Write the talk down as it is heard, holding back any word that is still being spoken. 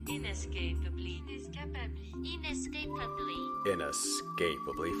Inescapably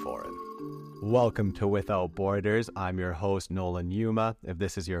foreign. Welcome to Without Borders. I'm your host, Nolan Yuma. If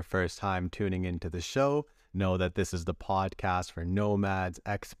this is your first time tuning into the show, know that this is the podcast for nomads,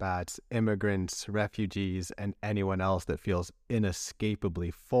 expats, immigrants, refugees, and anyone else that feels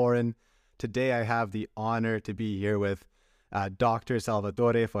inescapably foreign. Today, I have the honor to be here with Dr.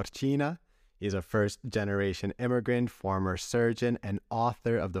 Salvatore Forcina. He's a first-generation immigrant, former surgeon, and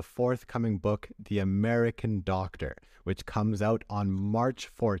author of the forthcoming book, The American Doctor, which comes out on March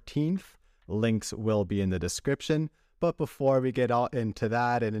 14th. Links will be in the description. But before we get all into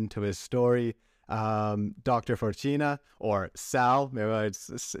that and into his story, Dr. Forcina, or Sal,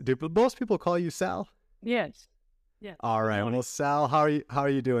 do most people call you Sal? Yes. Yes. All right. Well, Sal, how are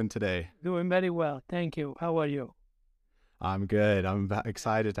you doing today? Doing very well. Thank you. How are you? I'm good. I'm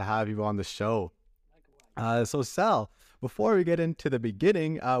excited to have you on the show. So Sal, before we get into the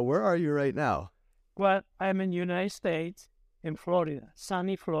beginning, where are you right now? Well, I'm in the United States, in Florida,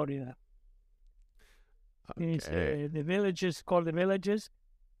 sunny Florida. Okay. The Villages, called the Villages.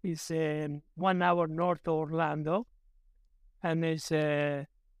 It's 1 hour north of Orlando. And it's the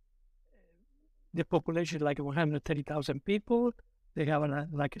population like 130,000 people. They have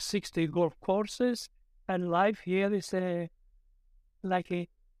like 60 golf courses. And life here is like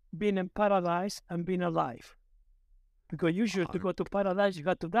being in paradise and being alive. Because usually to go to paradise, you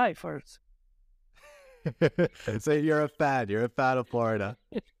got to die first. So you're a fan of Florida.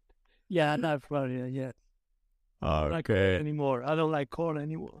 Yeah, not Florida, yeah. Okay. I don't like cold anymore. I don't like cold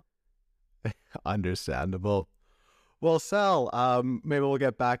anymore. Understandable. Well, Sal, maybe we'll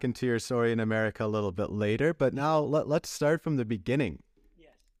get back into your story in America a little bit later, but now let's start from the beginning.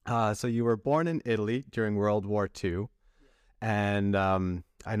 Yes. So you were born in Italy during World War II, and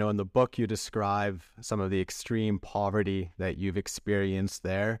I know in the book you describe some of the extreme poverty that you've experienced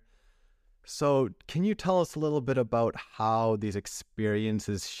there. So can you tell us a little bit about how these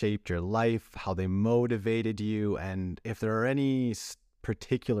experiences shaped your life, how they motivated you, and if there are any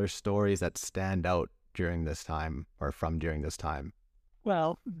particular stories that stand out during this time or from during this time?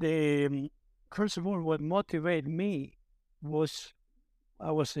 Well, first of all, what motivated me was I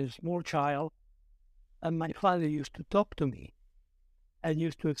was a small child, and my father used to talk to me and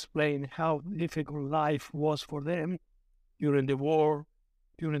used to explain how difficult life was for them during the war,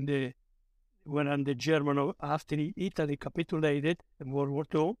 when the German, after Italy capitulated in World War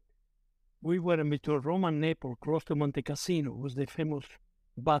II. We were in between Rome and Naples, close to Monte Cassino. It was the famous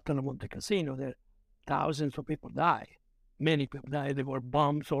Battle of Monte Cassino. There, thousands of people died. Many people died. There were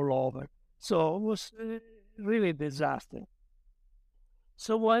bombs all over. So it was really a disaster.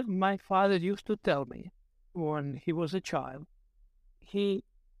 So what my father used to tell me when he was a child, he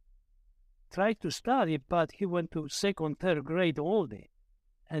tried to study, but he went to second, third grade only.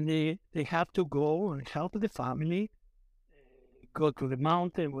 And they had to go and help the family, go to the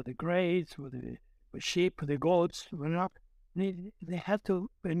mountain with the grapes, with the sheep, the goats. They had to,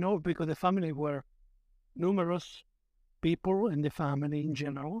 because the family were numerous people in the family in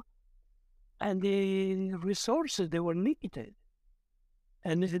general, and the resources, they were limited.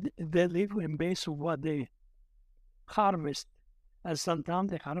 And they live in base of what they harvest. And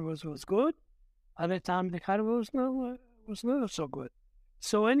sometimes the harvest was good, other time the harvest was not so good.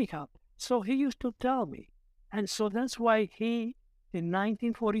 So anyhow, so he used to tell me. And so that's why in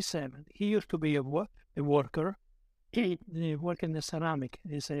 1947, he used to be a worker. He worked in the ceramic.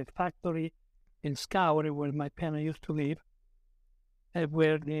 It's a factory in Scoury where my parents used to live,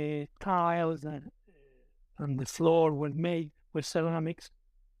 where the tiles and the floor were made with ceramics.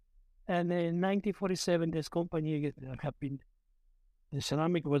 And in 1947, this company the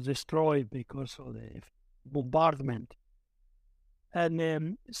ceramic was destroyed because of the bombardment.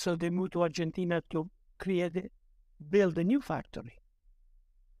 And so they moved to Argentina to build a new factory.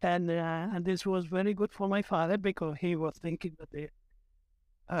 And this was very good for my father because he was thinking that it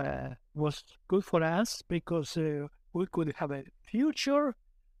was good for us because we could have a future.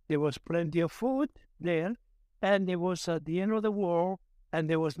 There was plenty of food there. And it was at the end of the war, and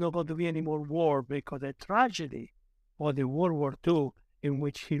there was not going to be any more war because the tragedy of the World War II, in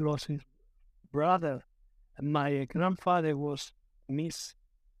which he lost his brother, and my grandfather was missed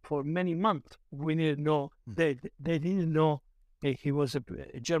for many months. We didn't know. They didn't know if he was a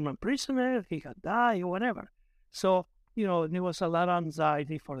German prisoner, he had died, or whatever. So, there was a lot of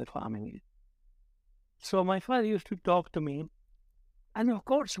anxiety for the family. So my father used to talk to me. And of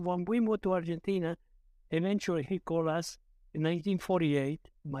course, when we moved to Argentina, eventually he called us in 1948,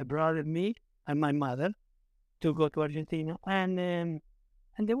 my brother, me, and my mother, to go to Argentina. And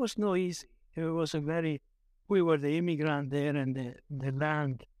there was no easy. It was we were the immigrant there, and the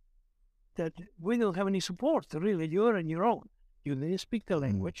land that we don't have any support, really. You're on your own. You didn't speak the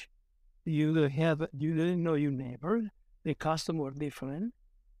language. You didn't know your neighbor. The customs were different.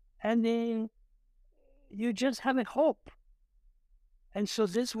 And then you just have a hope. And so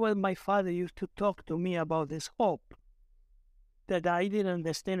this was my father used to talk to me about this hope that I didn't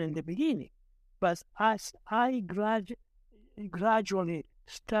understand in the beginning. But as I gradually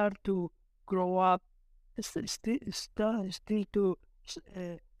start to grow up,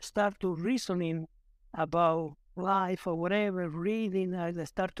 start to reasoning about life or whatever, reading, I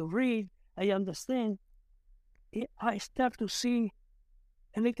start to read, I understand, I start to see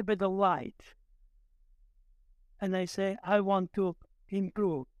a little bit of light. And I say, I want to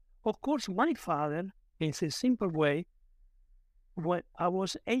improve. Of course, my father, in a simple way, when I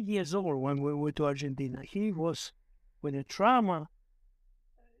was 8 years old when we went to Argentina, he was with a trauma.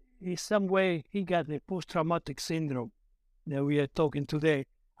 In some way, he got the post-traumatic syndrome that we are talking today.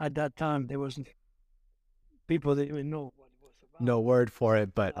 At that time, there was people didn't even know what it was about. No word for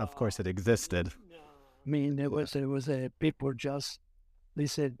it, but of course it existed. I mean, there was people just, they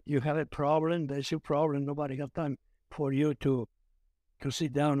said, you have a problem, there's your problem. Nobody got time for you to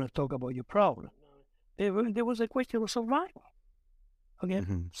sit down and talk about your problem. There was a question of survival. Okay,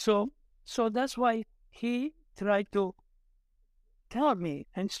 so that's why he tried to tell me,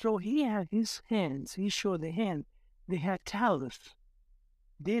 and so he had his hands. He showed the hand. They had callus,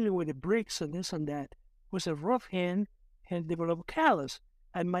 dealing with the bricks and this and that. Was a rough hand and developed callus.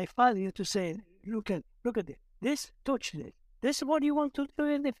 And my father used to say, "Look at it. This, touch this. This is what you want to do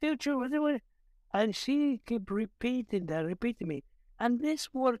in the future." And she kept repeating me. And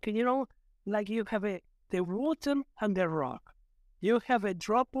this work, like you have the water and the rock. You have a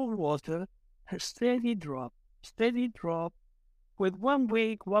drop of water, a steady drop. With 1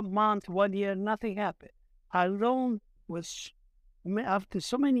 week, 1 month, 1 year, nothing happened. Alone was, after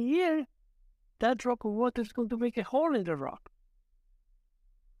so many years, that drop of water is going to make a hole in the rock.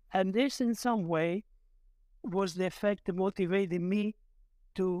 And this, in some way, was the effect that motivated me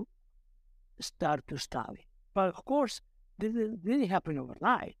to start to study. But of course, this didn't happen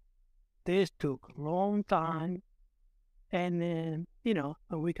overnight. This took a long time. And,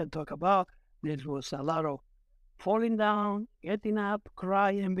 we can talk about, there was a lot of falling down, getting up,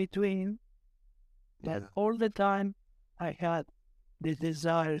 crying in between. But all the time, I had the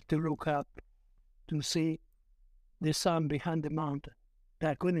desire to look up, to see the sun behind the mountain.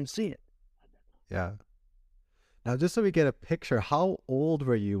 I couldn't see it. Yeah. Now, just so we get a picture, how old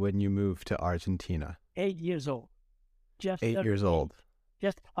were you when you moved to Argentina? 8 years old. Just 8 years old.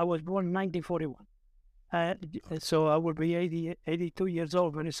 I was born in 1941. So I will be 82 years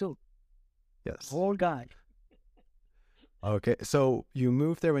old very soon. Yes. Old guy. Okay, so you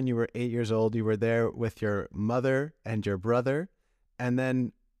moved there when you were 8 years old. You were there with your mother and your brother. And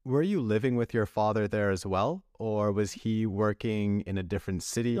then were you living with your father there as well? Or was he working in a different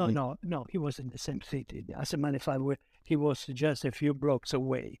city? No, he was in the same city. As a matter of fact, he was just a few blocks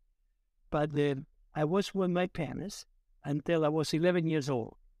away. But I was with my parents until I was 11 years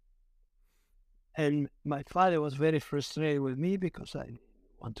old. And my father was very frustrated with me because I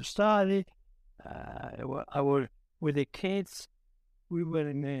want to study. I was with the kids. We were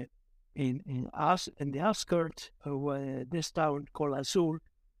in the outskirts of this town called Azul,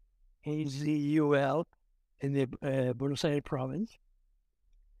 AZUL, in the Buenos Aires province.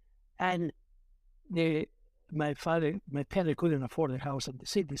 And my parents couldn't afford a house in the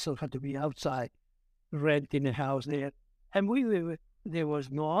city, so had to be outside renting a house there. And there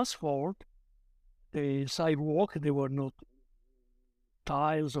was no asphalt. The sidewalk, there were no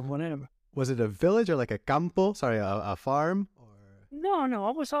tiles or whatever. Was it a village or like a campo? Sorry, a farm? Or... No,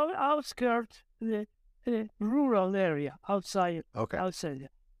 I was outskirts, the rural area, outside. Okay. Outside.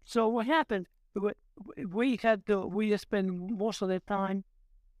 So what happened, we spent most of the time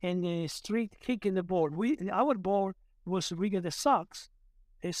in the street kicking the ball. Our ball was, we get a sock,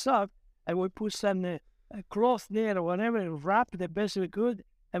 and we put some cloth there or whatever, and wrap the best we could,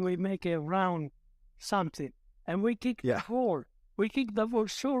 and we make a round something. And we kick the ball. We kicked the ball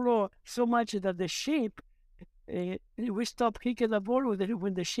so low, so much that the sheep, we stopped kicking the ball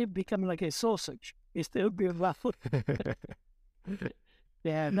when the sheep became like a sausage. It still be rough.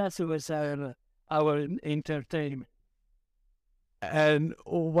 Yeah, that was our entertainment. And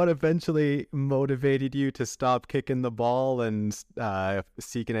what eventually motivated you to stop kicking the ball and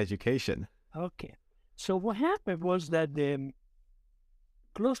seek an education? Okay. So what happened was that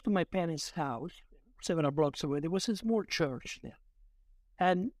close to my parents' house, several blocks away, there was a small church there.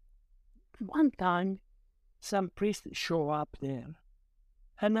 And one time, some priest show up there.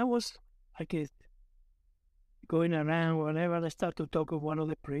 And I was like going around, whenever I start to talk with one of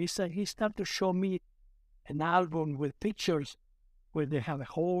the priests, and he started to show me an album with pictures where they have a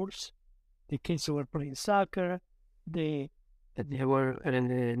horse, the kids were playing soccer, they were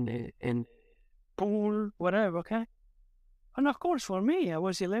in pool, whatever, okay? And of course, for me, I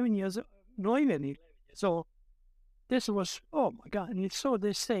was 11 years old, not even 11 years old. This was, oh my God. And so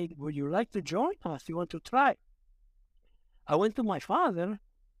they said, would you like to join us? You want to try? I went to my father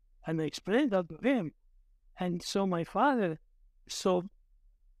and I explained that to him. And so my father saw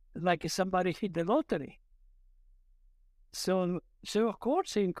like somebody hit the lottery. So of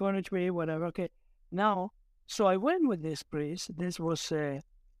course he encouraged me, whatever. Okay. Now, so I went with this priest. This was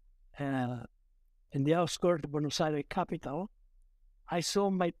in the outskirts of Buenos Aires capital. I saw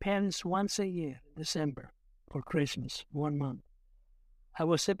my parents once a year, December, for Christmas, 1 month. I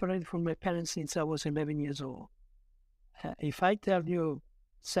was separated from my parents since I was 11 years old. If I tell you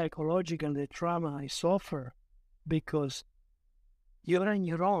psychologically the trauma I suffer, because you're on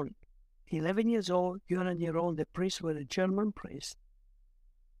your own. 11 years old, you're on your own. The priest was a German priest.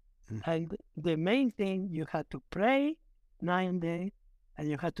 And the main thing, you had to pray 9 days and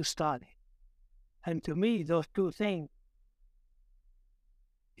you had to study. And to me, those two things,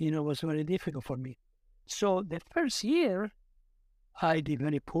 was very difficult for me. So the first year, I did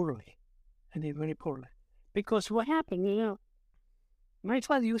very poorly. Because what happened, my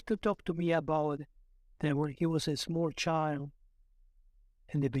father used to talk to me about that when he was a small child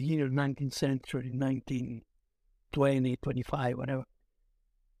in the beginning of the 19th century, 1920, 25, whatever.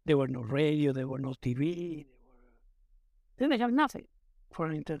 There were no radio, there were no TV. They didn't have nothing for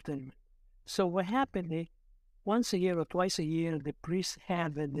entertainment. So what happened, once a year or twice a year, the priest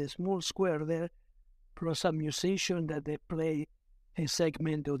had in the small square there, plus some musician that they play a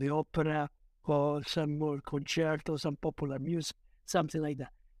segment of the opera or some more concerto, some popular music, something like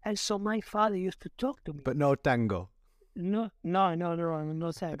that. And so my father used to talk to me. But no tango. No,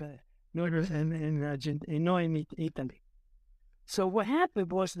 tango. No, in Argentina, no, in Italy. So what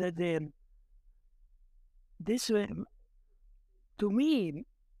happened was that this, to me,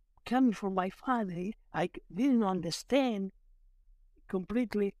 coming from my father, I didn't understand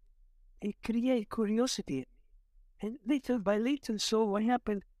completely. It created curiosity. And little by little, so what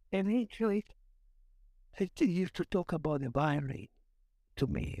happened, eventually, I used to talk about the violin to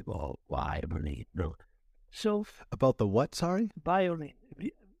me. Well, violin, no. So about the what? Sorry, violin.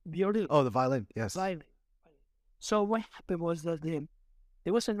 Violin. Oh, the violin. Yes. Violin. So what happened was that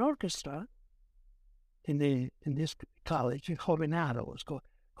there was an orchestra in this college, Jovenado was called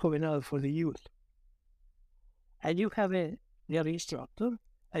Jovenado for the youth, and you have their instructor,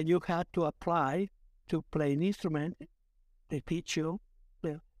 and you had to apply to play an instrument. They teach you,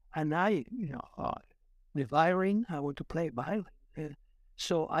 and I, the violin. I want to play violin.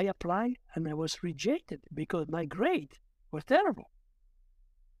 So I applied and I was rejected because my grade was terrible.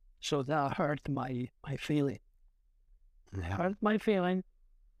 So that hurt my feeling. Hurt my feeling.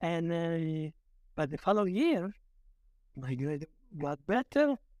 And but the following year, my grade got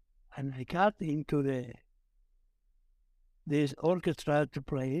better and I got into this orchestra to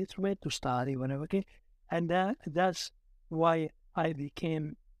play instrument, to study, whatever. Okay? And that's why I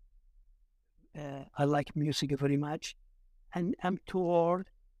became, I like music very much. And I'm toward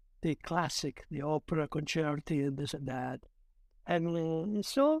the classic, the opera, concerti, and this and that. And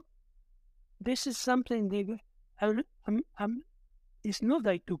so this is something that it's not that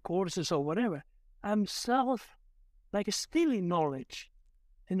I took courses or whatever. I'm stealing knowledge,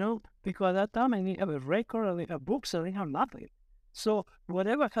 because at that time I didn't have a record, I didn't have books, I didn't have nothing. So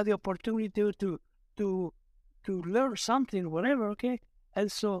whatever I had the opportunity to learn something, whatever, okay? And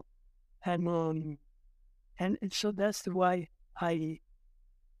so that's why I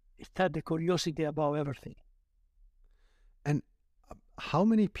had the curiosity about everything. And how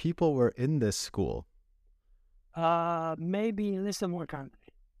many people were in this school? Maybe less than 100.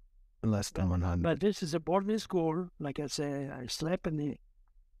 Less than 100. But this is a boarding school. Like I say, I slept in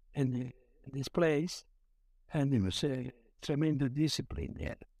this place, and it was a tremendous discipline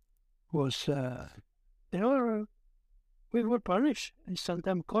there. We were punished, and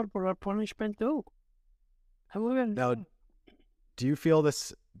sometimes corporal punishment too. Now, do you feel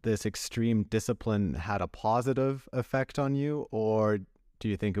this extreme discipline had a positive effect on you, or do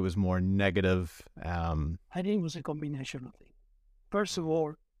you think it was more negative? I think it was a combination of things. First of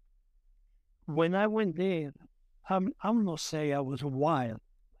all, when I went there, I'm not saying I was wild.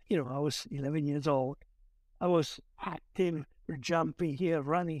 I was 11 years old. I was active, jumping here,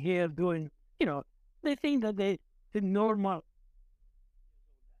 running here, doing, the thing that the normal.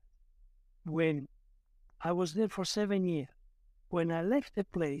 When I was there for 7 years. When I left the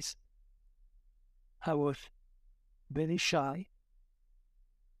place, I was very shy,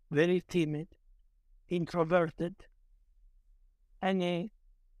 very timid, introverted, and the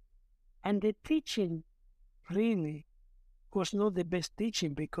teaching really was not the best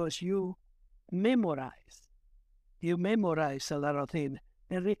teaching because you memorize. You memorize a lot of things.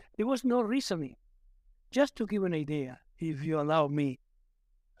 There was no reasoning. Just to give an idea, if you allow me,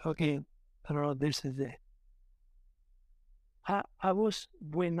 okay, I don't know, this is it.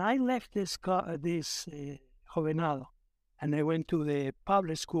 When I left this Jovenado, and I went to the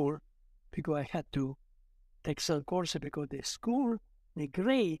public school because I had to take some courses because the school, the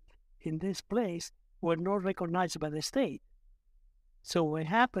grade in this place were not recognized by the state. So what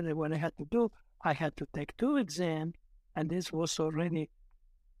happened when I had to take 2 exams, and this was already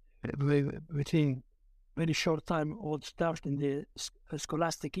within very short time of starting the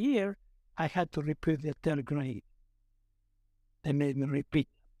scholastic year. I had to repeat the 3rd grade. They made me repeat.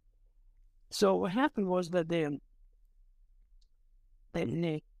 So what happened was that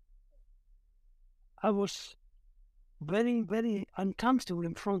I was very, very uncomfortable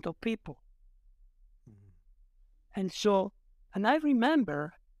in front of people. And I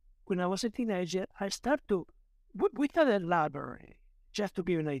remember when I was a teenager, I started we had a library, just to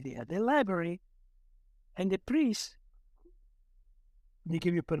give you an idea. The library and the priest, they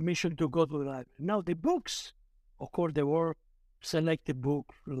give you permission to go to the library. Now the books, of course, they were selected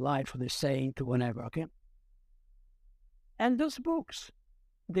books, Life of the Saint, whatever, okay? And those books,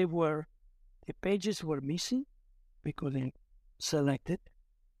 the pages were missing because they selected.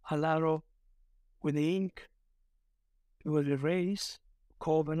 A lot of, with the ink, it was erased,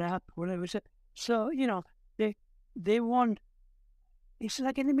 covered up, whatever. So, they want, it's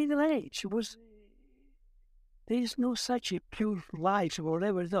like in the Middle Age. There is no such a pure life or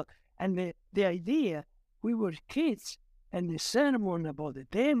whatever. And the idea, we were kids, and the sermon about the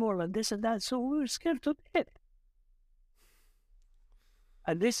devil and this and that, so we were scared to death.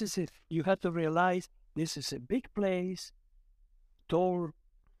 And this is it. You have to realize this is a big place, tall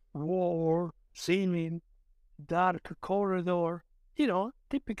wall, ceiling, dark corridor,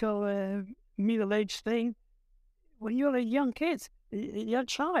 typical middle-aged thing. When you're a young kid, a young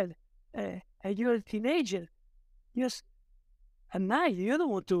child, and you're a teenager, just at night, you don't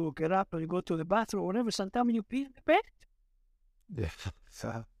want to get up and go to the bathroom or whatever. Sometimes you pee in the bed. Yeah.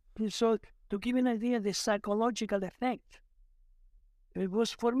 So to give you an idea, the psychological effect, it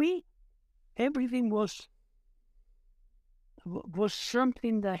was for me, everything was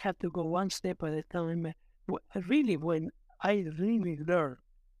something that I had to go one step at a time. Really, when I really learned,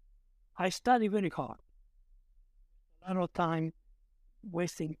 I studied very hard. A lot of time,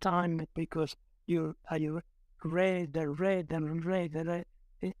 wasting time because I read and read.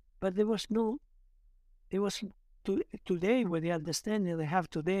 But there was today with the understanding I have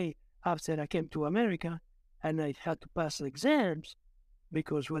today after I came to America and I had to pass the exams,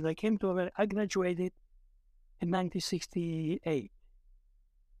 because when I came to America, I graduated in 1968.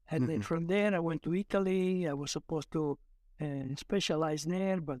 And then from there, I went to Italy. I was supposed to specialize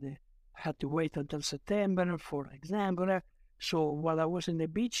there, but I had to wait until September for exam. So while I was in the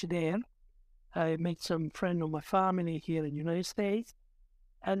beach there, I met some friend of my family here in the United States.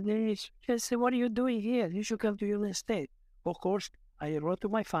 And they just said, "What are you doing here? You should come to the United States." Of course, I wrote to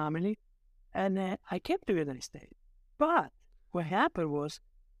my family, and I came to the United States. But what happened was,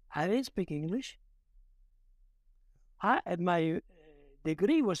 I didn't speak English. My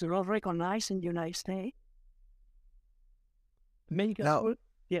degree was not recognized in the United States. Now,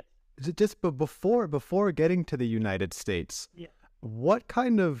 yeah. Just before getting to the United States, what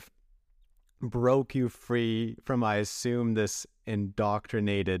kind of broke you free from, I assume, this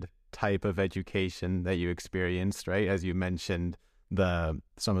indoctrinated type of education that you experienced, right? As you mentioned,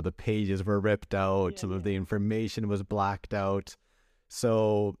 some of the pages were ripped out, some of the information was blacked out.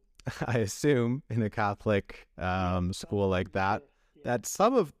 So I assume in a Catholic school like that, that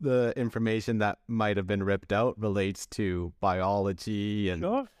some of the information that might have been ripped out relates to biology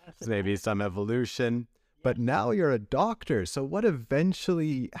and maybe some evolution. But now you're a doctor. So what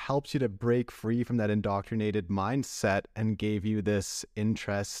eventually helps you to break free from that indoctrinated mindset and gave you this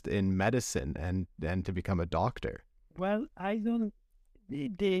interest in medicine and to become a doctor? Well,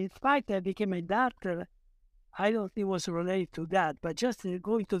 the fact that I became a doctor, I don't think was related to that. But just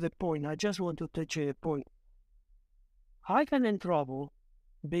going to the point, I just want to touch a point. I got in trouble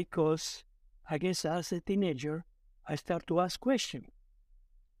because I guess as a teenager, I started to ask questions.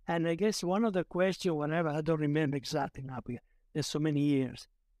 And I guess one of the questions, whatever, I don't remember exactly now, because there's so many years.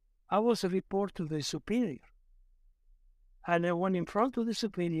 I was a report to the superior. And I went in front of the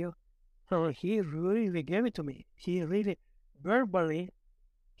superior, so he really gave it to me. He really, verbally,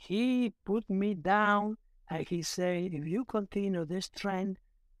 he put me down And he said, if you continue this trend,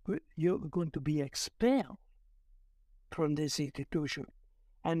 you're going to be expelled from this institution.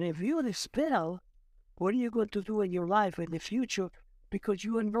 And if you're expelled, what are you going to do in your life in the future? Because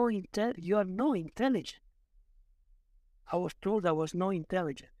you are no intelligent. I was told I was no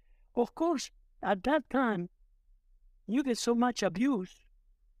intelligent. Of course, at that time, you get so much abuse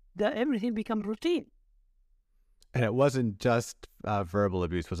that everything becomes routine. And it wasn't just verbal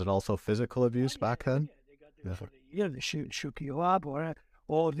abuse. Was it also physical abuse back then? Yeah, for the year, they shook you up,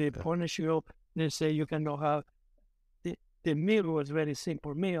 or they punish you. They say you cannot have the meal was very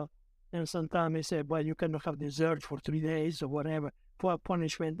simple meal, and sometimes they say, well, you cannot have dessert for 3 days or whatever for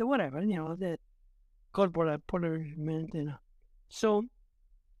punishment or whatever. The corporal punishment. So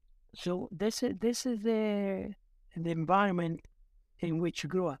this is the environment in which you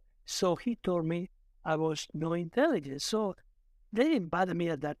grew up. So he told me I was no intelligent. So they didn't bother me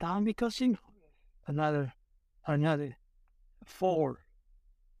at that time because another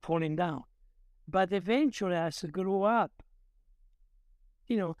falling down. But eventually, as I grew up,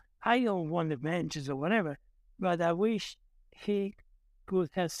 I don't want the benches or whatever, but I wish he could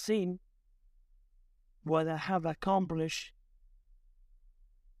have seen what I have accomplished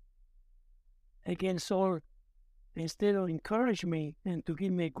against all. Instead of encourage me and to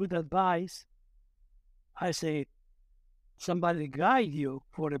give me good advice, I say, somebody guide you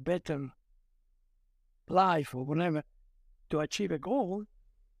for a better life or whatever to achieve a goal.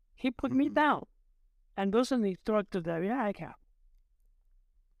 He put me down. And those are the instructors that I have.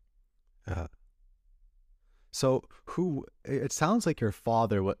 So it sounds like your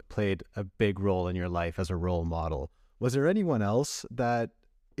father played a big role in your life as a role model. Was there anyone else that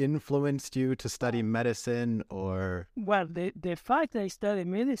influenced you to study medicine or? Well, the fact that I studied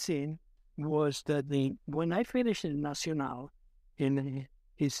medicine was that when I finished in Nacional,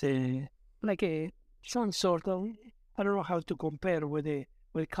 it's like some sort of, I don't know how to compare with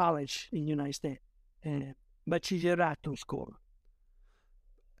college in the United States, bachillerato school.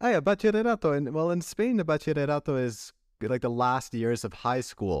 Oh yeah, bachillerato. And well, in Spain, the bachillerato is like the last years of high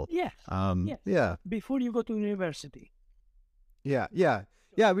school. Yes. Yes. Yeah. Before you go to university. Yeah.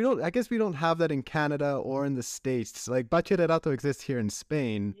 I guess we don't have that in Canada or in the States. Like bachillerato exists here in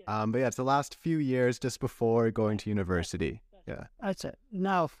Spain. But yeah, it's the last few years just before going to university. Yeah. That's it.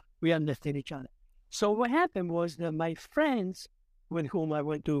 Now we understand each other. So what happened was that my friends with whom I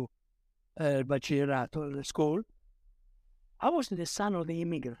went to bachillerato school, I was the son of the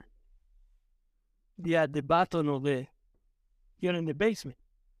immigrant. Yeah, the bottom of you're in the basement.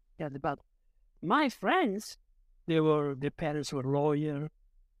 Yeah, the bottom. My friends, the parents were lawyers,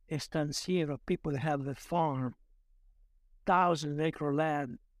 estanciero, people that have a farm, 1,000-acre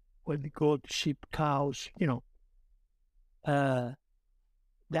land where they goat, sheep, cows,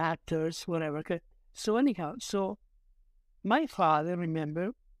 doctors, whatever. Okay. So anyhow, my father,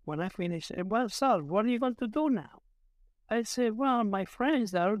 remember, when I finished, said, well, son, what are you going to do now? I said, well, my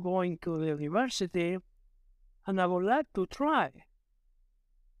friends are going to the university, and I would like to try.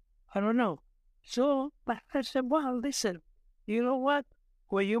 I don't know. So I said, well, listen, you know what?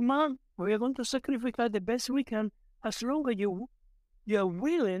 Well, you, Mom, we're going to sacrifice the best we can as long as you're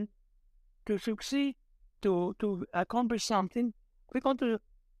willing to succeed, to accomplish something. We're going to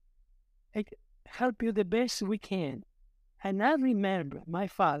help you the best we can. And I remember my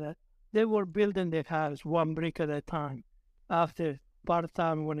father, they were building the house one brick at a time. After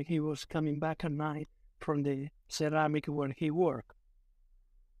part-time when he was coming back at night from the ceramic where he worked.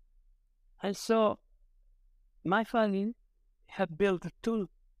 And so my family had built two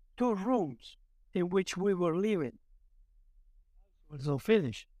rooms in which we were living. It was all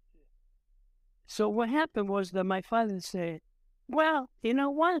finished. So what happened was that my father said, well, you know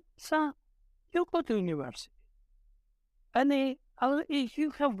what, son, you go to university. And if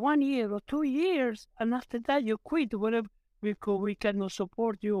you have 1 year or 2 years, and after that you quit, whatever, because we cannot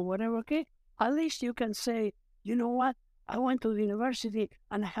support you or whatever, okay? At least you can say, you know what? I went to the university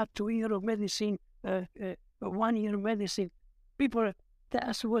and I had 2 years of medicine, 1 year of medicine. People,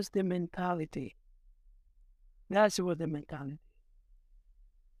 that was the mentality. That's what the mentality.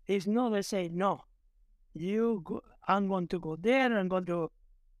 It's not they say, no, I'm going to go there, I'm going to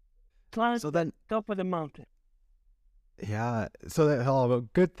climb the top of the mountain. Yeah, so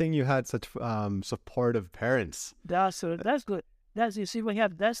good thing you had such supportive parents. That's good. That's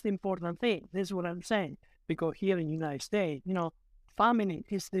the important thing. This is what I'm saying. Because here in the United States, family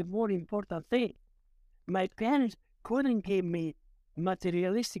is the more important thing. My parents couldn't give me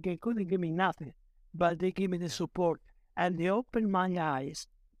materialistic and couldn't give me nothing, but they gave me the support and they opened my eyes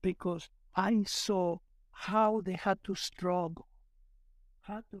because I saw how they had to struggle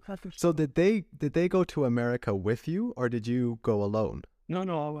Had to So did they go to America with you, or did you go alone?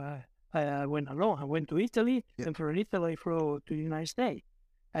 No, I went alone. I went to Italy, Yeah. and from Italy flew to the United States.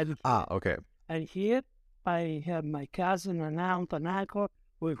 And, Okay. and here I have my cousin, an aunt, and uncle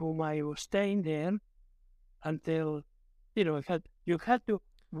with whom I was staying there until, you had to,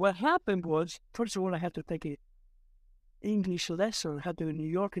 what happened was, first of all, I had to take an English lesson. I had to go to New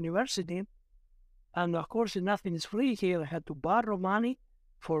York University. And of course, nothing is free here. I had to borrow money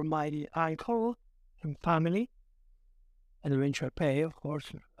for my uncle and family, and eventually pay, of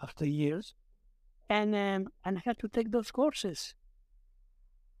course, after years. And I had to take those courses.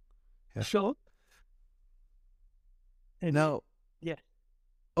 Yeah. So, Now, yeah.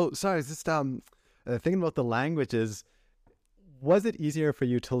 oh, sorry, just thinking about the languages. Was it easier for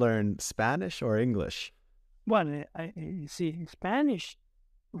you to learn Spanish or English? Well, I see Spanish.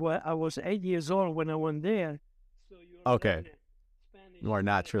 Well, I was 8 years old when I went there. So you're Okay. learning Spanish More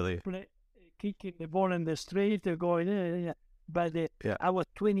naturally. kicking the ball in the street, going. But Yeah. I was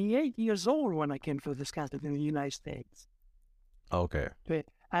 28 years old when I came to this country in the United States. Okay.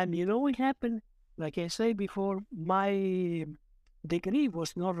 And you know what happened? Like I said before, my degree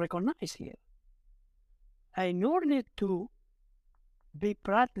was not recognized here. In order to be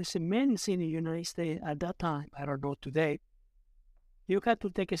practicing medicine in the United States at that time, I don't know today, you had to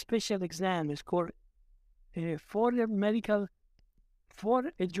take a special exam. It's called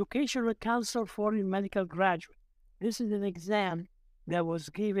for Educational Council Foreign Medical Graduate. This is an exam that was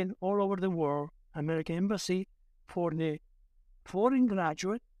given all over the world, American Embassy, for the foreign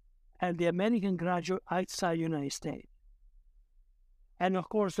graduate and the American graduate outside the United States. And of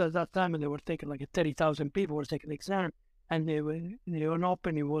course, at that time, they were taking like 30,000 people were taking the exam, and they were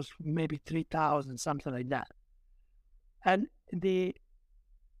open, it was maybe 3,000, something like that. And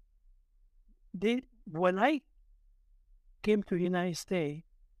when I came to the United States,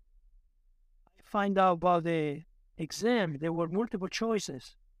 I find out about the exam. There were multiple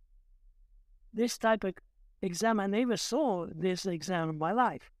choices. This type of exam, I never saw this exam in my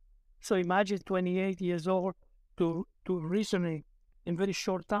life. So imagine 28 years old to reasoning in very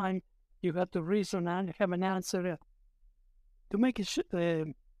short time. You have to reason and have an answer. To make it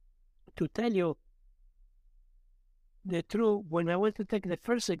to tell you the truth, when I went to take the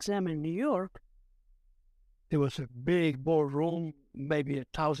first exam in New York, there was a big boardroom, maybe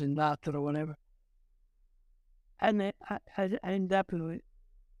 1,000 doctors or whatever. And I ended up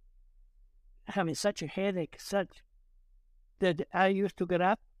having such a headache, that I used to get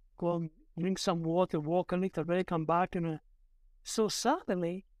up, go drink some water, walk a little bit, come back, and so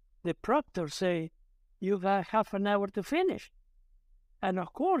suddenly the proctor say, "You got half an hour to finish." And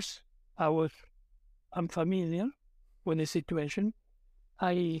of course, I'm familiar with the situation.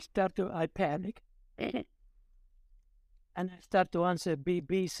 I panic, and I start to answer B,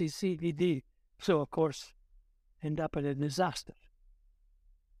 B, C, C, D, D. So of course, end up in a disaster.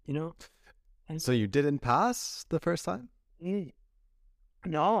 And So you didn't pass the first time?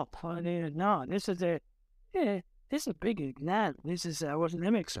 No. This is a big exam. I was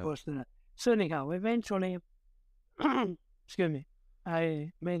never exposed to that. So anyhow, eventually, excuse me,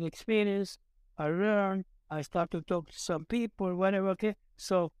 I made experience. I learned. I started to talk to some people, whatever. Okay,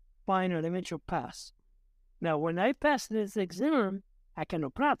 so finally, eventually pass. Now, when I passed this exam, I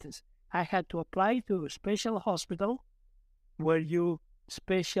cannot practice. I had to apply to a special hospital where you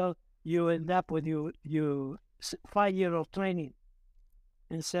end up with your 5 year of training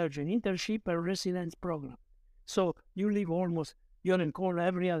in surgery, internship and residence program. So you live you're in call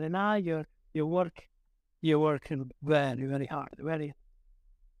every other night. You're working very, very hard,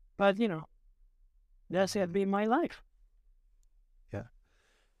 but that's been my life.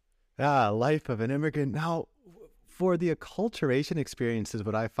 Yeah, life of an immigrant. Now, for the acculturation experiences,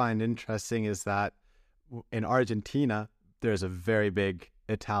 what I find interesting is that in Argentina, there's a very big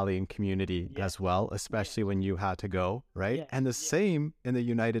Italian community as well, especially when you had to go, right? Yes. And the same in the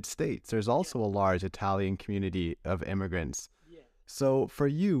United States. There's also a large Italian community of immigrants. Yes. So for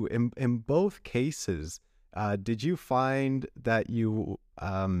you, in both cases, did you find that your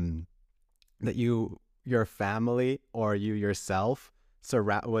family or you yourself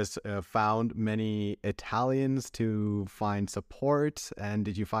found many Italians to find support? And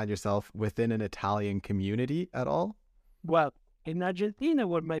did you find yourself within an Italian community at all? Well, in Argentina,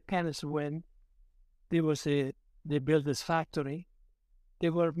 where my parents went, they built this factory.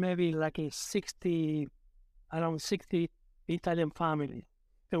 There were maybe like around 60 Italian families,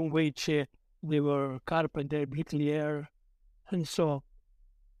 in which they were carpenter, bricklayer, and so.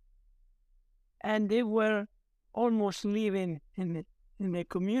 And they were almost living in a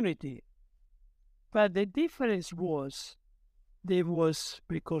community. But the difference was there was,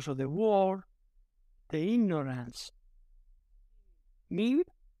 because of the war, the ignorance. Me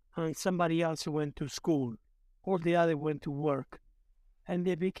and somebody else went to school, or the other went to work, and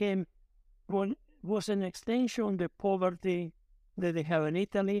they became, was an extension of the poverty that they have in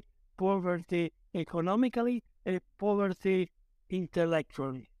Italy, poverty economically, and poverty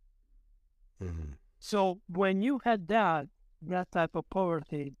intellectually. Mm-hmm. So when you had that type of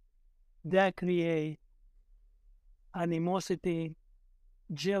poverty, that create animosity,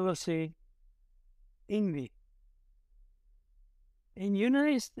 jealousy, envy. In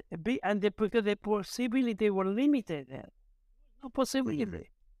United States, because the possibility were limited there. No possibility.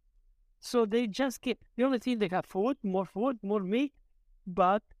 So they just get, the only thing they have food, more meat,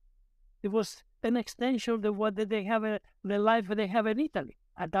 but it was an extension of what they have, the life they have in Italy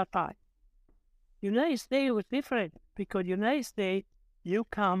at that time. United States was different because United States,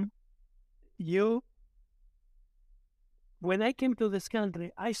 when I came to this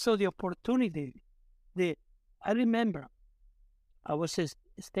country, I saw the opportunity. I remember I was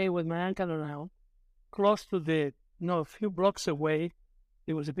staying with my uncle around, close to a few blocks away.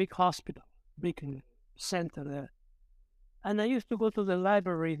 There was a big hospital, big center there. And I used to go to the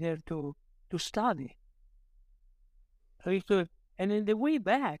library there to study. And in the way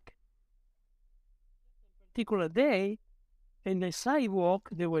back, particular day, in the sidewalk,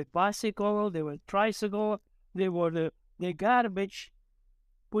 there were bicycles, there were tricycles, there were the garbage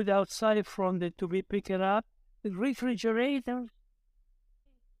put outside to be picked up, the refrigerators.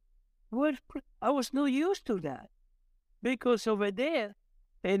 I was not used to that because over there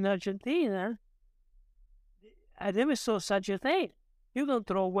in Argentina, I never saw such a thing. You don't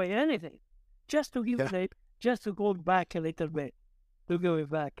throw away anything. Just to just to go back a little bit, to go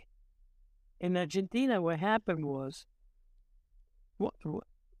back. In Argentina, what happened was,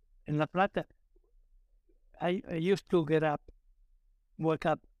 in La Plata, I used to wake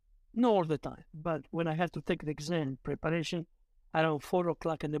up, not all the time, but when I had to take the exam preparation, around 4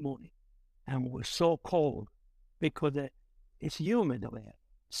 o'clock in the morning. And it was so cold because it's humid over there.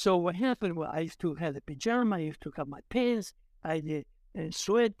 So what happened was I used to have the pajama, I used to have my pants, I did a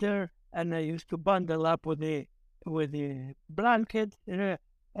sweater, and I used to bundle up with the blanket,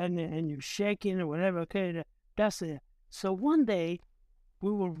 and you shaking or whatever. Okay, that's it. So one day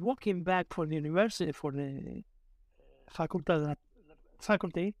we were walking back from the university, for the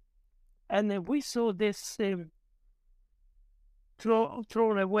faculty, and then we saw this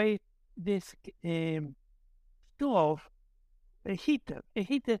thrown away this stove, a heater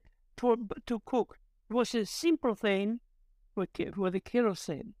to cook. It was a simple thing with the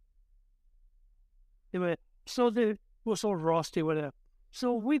kerosene. It was all rusty, whatever.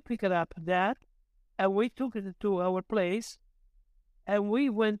 So we picked up that, and we took it to our place, and we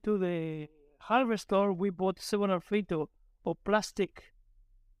went to the hardware store. We bought 700 feet of a plastic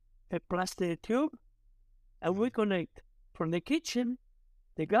tube, and we connect from the kitchen,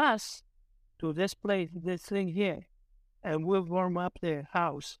 the gas, to this thing here, and we'll warm up the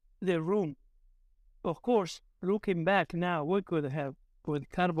house, the room. Of course, looking back now, we could have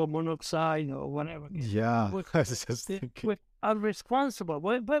with carbon monoxide or whatever. Yeah, I was just thinking. We're unresponsible,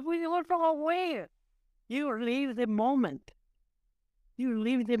 but we were not aware. You live the moment.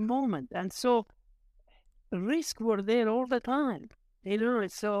 And so risks were there all the time.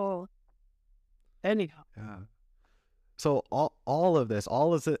 So anyhow. Yeah. So all of this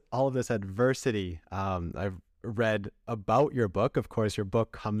adversity, I've read about your book. Of course, your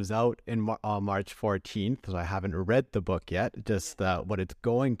book comes out on March 14th, so I haven't read the book yet, just what it's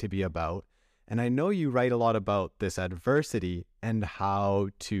going to be about. And I know you write a lot about this adversity and how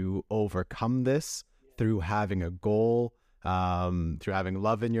to overcome this through having a goal, through having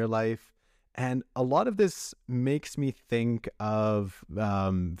love in your life. And a lot of this makes me think of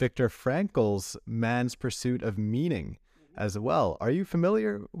Viktor Frankl's Man's Pursuit of Meaning as well. Are you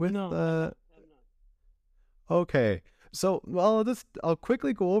familiar with? No, I'm not. Okay, so I'll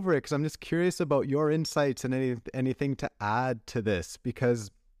quickly go over it because I'm just curious about your insights and anything to add to this, because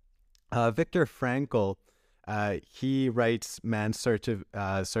Viktor Frankl, he writes Man's Search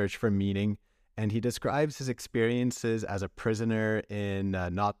for Meaning, and he describes his experiences as a prisoner in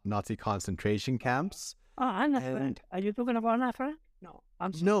Nazi concentration camps. Oh, Anna Frank. Are you talking about Anna Frank? No,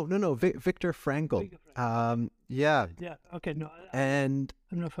 I'm sorry. No. Viktor Frankl. Yeah. Yeah. Okay. No. And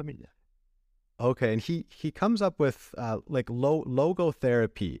I'm not familiar. Okay, and he comes up with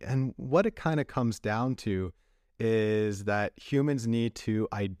logotherapy, and what it kind of comes down to is that humans need to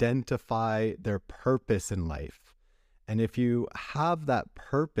identify their purpose in life. And if you have that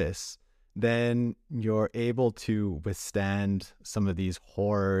purpose, then you're able to withstand some of these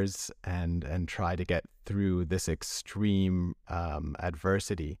horrors and try to get through this extreme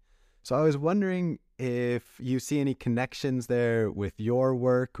adversity. So I was wondering if you see any connections there with your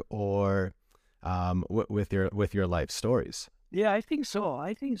work or with your life stories. Yeah, I think so.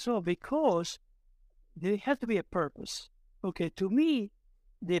 I think so because there had to be a purpose. Okay, to me,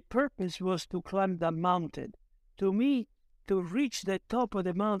 the purpose was to climb the mountain. To me, to reach the top of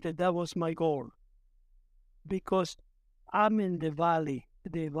the mountain, that was my goal. Because I'm in the valley.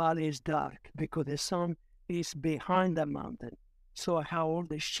 The valley is dark because the sun is behind the mountain. So I have all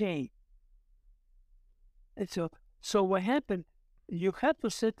the shade. And so what happened, you have to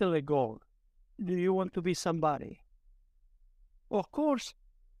settle a goal. Do you want to be somebody? Of course,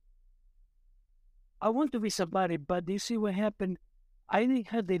 I want to be somebody, but you see what happened? I didn't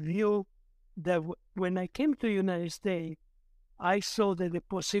have the view that when I came to the United States, I saw that the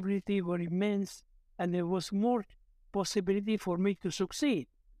possibility were immense and there was more possibility for me to succeed.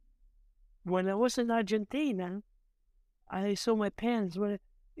 When I was in Argentina, I saw my parents. Well,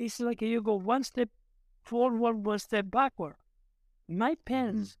 it's like you go one step forward, one step backward. My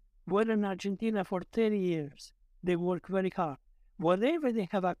parents were in Argentina for 30 years. They worked very hard. Whatever they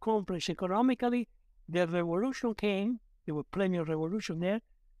have accomplished economically, the revolution came. There were plenty of revolution there.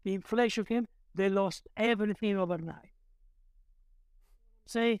 The inflation came. They lost everything overnight.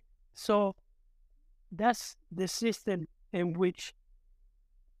 So that's the system in which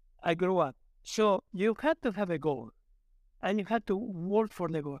I grew up. So you had to have a goal, and you had to work for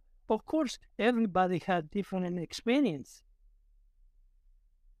the goal. Of course, everybody had different experience,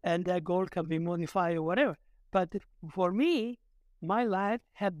 and that goal can be modified or whatever. But for me, my life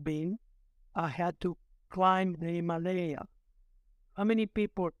had been, I had to climb the Himalaya. How many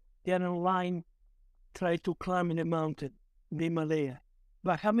people get online try to climb in a mountain, the Himalaya?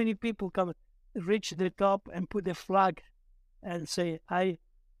 But how many people can reach the top and put a flag and say, I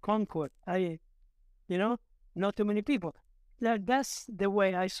conquered, not too many people. That's the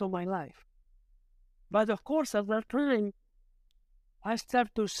way I saw my life. But of course, at that time, I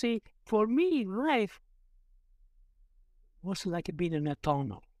started to see, for me, life was like being in a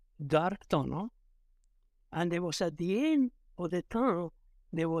tunnel, dark tunnel. And there was at the end of the tunnel,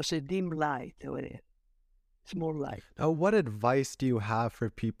 there was a dim light over there. Small light. Now, what advice do you have for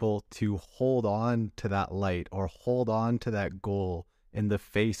people to hold on to that light or hold on to that goal in the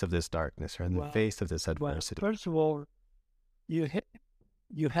face of this darkness or in the face of this adversity? Well, first of all, you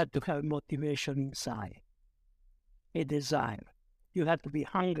had to have motivation inside, a desire. You had to be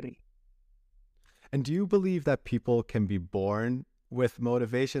hungry. And do you believe that people can be born with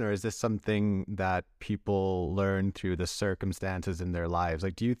motivation, or is this something that people learn through the circumstances in their lives?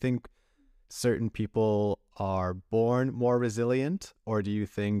 Like, do you think certain people are born more resilient, or do you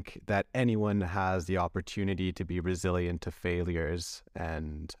think that anyone has the opportunity to be resilient to failures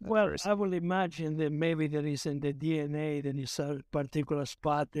and adversity? I will imagine that maybe there is in the DNA, there is a particular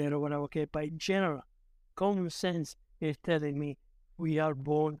spot there or whatever, okay, but in general, common sense is telling me we are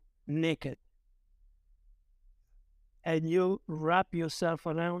born naked. And you wrap yourself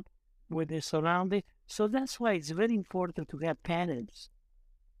around with the surrounding. So that's why it's very important to have parents,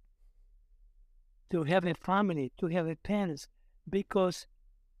 to have a family, to have a parents, because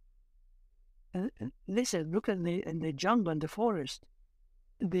listen, look in the jungle, in the forest,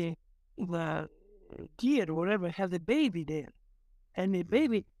 the deer or whatever have the baby there, and the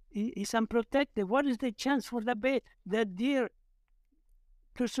baby is unprotected. What is the chance for that deer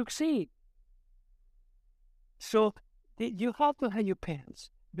to succeed? So you have to have your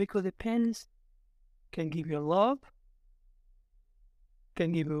parents, because the parents can give you love,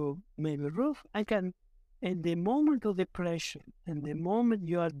 can give you maybe a roof, and can, in the moment of depression, and the moment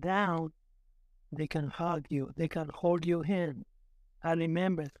you are down, they can hug you, they can hold your hand. I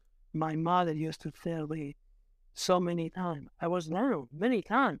remember my mother used to tell me so many times, I was down many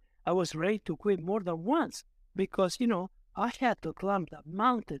times, I was ready to quit more than once, because, I had to climb the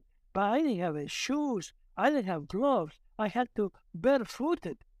mountain, but I didn't have shoes, I didn't have gloves, I had to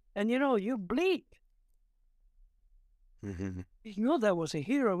barefooted, and you bleed. Mm-hmm. That was a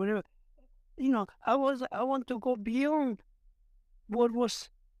hero. Whatever. I want to go beyond what was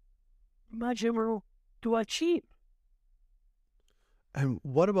imaginable to achieve. And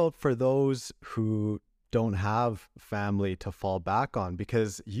what about for those who don't have family to fall back on?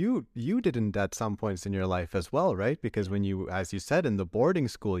 Because you didn't at some points in your life as well, right? Because when you, as you said, in the boarding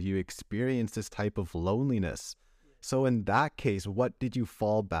school, you experienced this type of loneliness. So in that case, what did you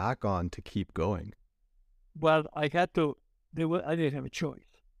fall back on to keep going? Well, I had to. I didn't have a choice.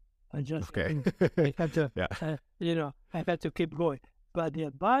 I just I had to. I had to keep going. But the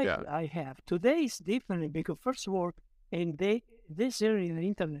advice I have today is different, because first of all, in this area in the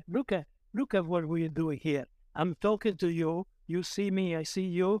internet, look at look at what we're doing here. I'm talking to you, you see me, I see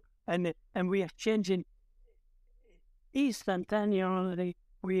you, and we are changing instantaneously,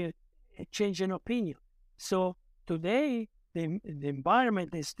 we are changing opinion. So today, the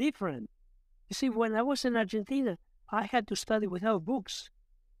environment is different. You see, when I was in Argentina, I had to study without books.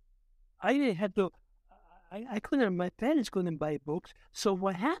 I didn't have to, I couldn't, my parents couldn't buy books. So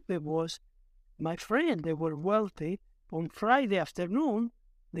what happened was, my friends, they were wealthy. On Friday afternoon,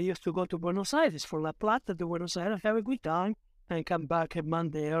 they used to go to Buenos Aires, for La Plata to Buenos Aires, have a good time, and come back on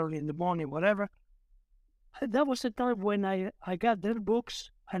Monday early in the morning, whatever. That was the time when I got their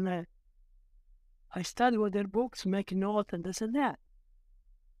books, and I studied with their books, make notes, and this and that.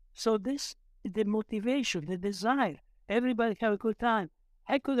 So this, the motivation, the desire, everybody have a good time.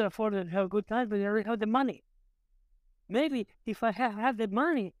 I couldn't afford to have a good time, but I didn't have the money. Maybe if I had the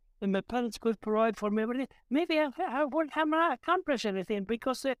money, and my parents could provide for me everything, maybe I wouldn't have accomplished anything,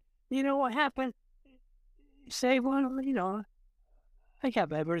 because, you know what happened? Say, well, you know, I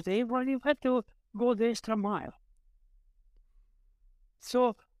have everything. Well, you had to go the extra mile.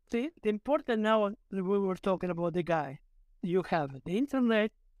 So the important now, we were talking about the guy. You have the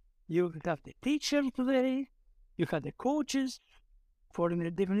internet, you have the teacher today, you have the coaches for the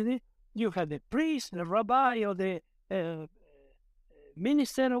different things, you have the priest, the rabbi, or the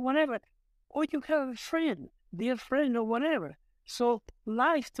minister, or whatever, or you have a friend, dear friend, or whatever. So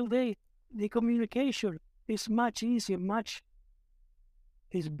life today, the communication is much easier,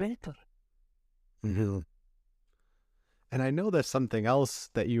 is better. Mm-hmm. And I know there's something else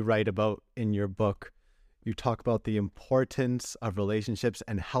that you write about in your book. You talk about the importance of relationships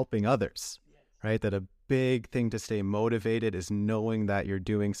and helping others, right? That a big thing to stay motivated is knowing that you're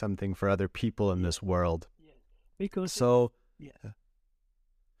doing something for other people in this world. Because so,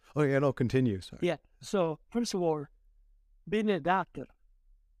 oh yeah, no, continue. Sorry. Yeah. So first of all, being a doctor,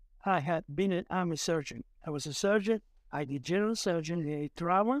 I'm a surgeon. I was a surgeon. I did general surgery,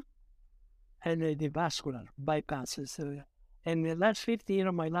 trauma, and I did vascular bypasses. And the last 50 years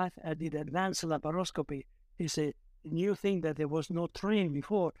of my life, I did advanced laparoscopy. It's a new thing that there was no training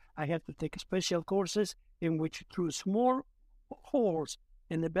before. I had to take special courses in which, through small holes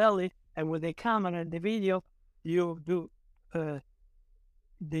in the belly, and with the camera and the video, you do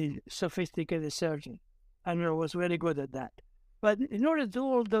the sophisticated surgery. And I was very good at that. But in order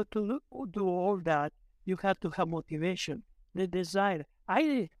to do all that, you have to have motivation, the desire.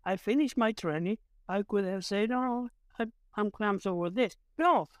 I finished my training. I could have said, "Oh, I'm comfortable with this."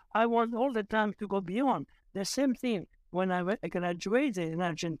 No, I want all the time to go beyond. The same thing when I graduated in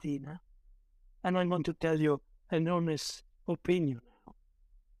Argentina, and I'm going to tell you an honest opinion now.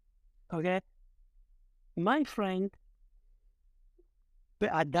 Okay, my friend,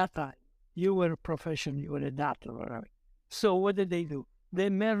 at that time, you were a professional, you were a doctor, whatever. So what did they do? They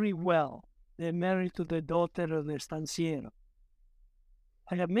marry well. They married to the daughter of the estanciero.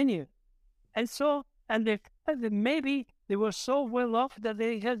 I have many. And so, maybe they were so well off that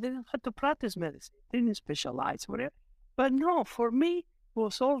they didn't have to practice medicine. They didn't specialize, whatever. But no, for me, it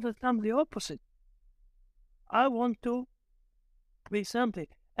was all the time the opposite. I want to be something.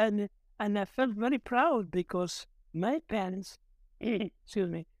 And I felt very proud because my parents, lived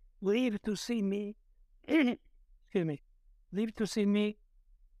to see me, lived to see me.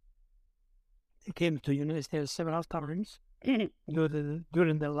 They came to the United States several times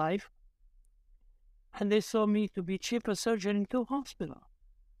during their life. And they saw me to be chief of surgery in 2 hospitals.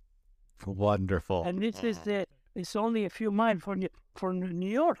 Wonderful. And this is it's only a few miles from New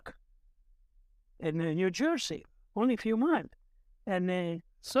York and New Jersey, only a few miles. And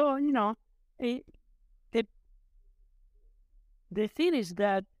so, you know, the thing is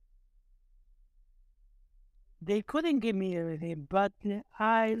that they couldn't give me everything, but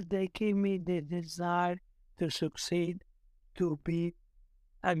they gave me the desire to succeed, to be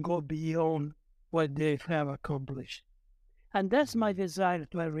and go beyond what they have accomplished. And that's my desire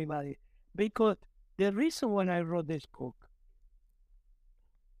to everybody. Because the reason when I wrote this book,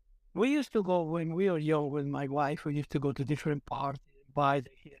 we used to go, when we were young with my wife, we used to go to different parties, buy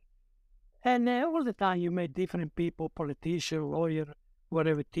here. And all the time you met different people, politicians, lawyers,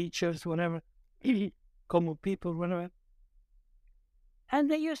 whatever, teachers, whatever, common people, whatever. And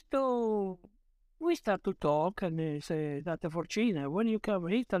we start to talk, and they say, Dr. Forcina, when you come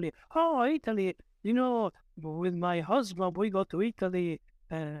to Italy? Oh, Italy, you know, with my husband, we go to Italy.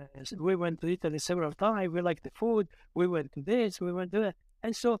 We went to Italy several times. We like the food. We went to this, we went to that.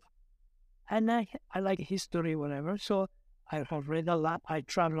 And so, and I like history, whatever. So I have read a lot. I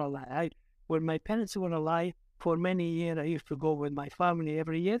travel a lot. When my parents were alive, for many years, I used to go with my family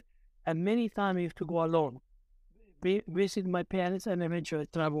every year. And many times I used to go alone, visit my parents, and eventually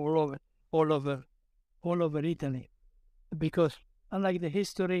travel all over. all over Italy, because I like the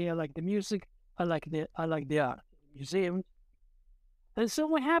history, I like the music, I like the art, museums. And so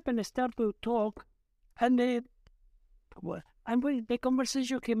what happened? I started to talk, and the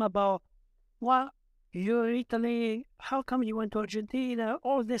conversation came about, well, you're Italy. How come you went to Argentina?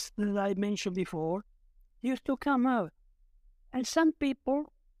 All this that I mentioned before used to come out, and some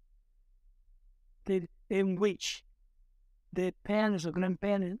people, in which the parents or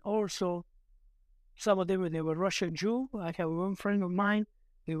grandparents also, some of them they were Russian Jew. I have one friend of mine.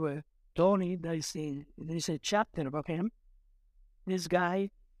 They were Tony. There's a chapter about him. This guy,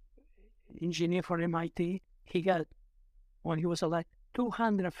 engineer for MIT, he got, when he was alive,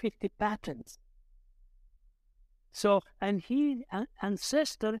 250 patents. So, and his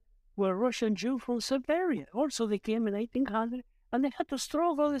ancestors were Russian Jew from Siberia. Also, they came in 1800, and they had to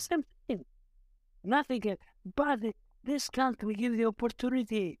struggle the same thing. Nothing else. But this country give the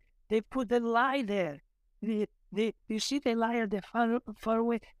opportunity. They put the lie there. You see the lie there far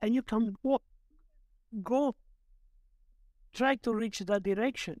away, and you can go, try to reach that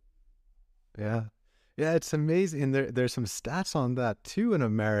direction. Yeah. Yeah, it's amazing. And there's some stats on that too in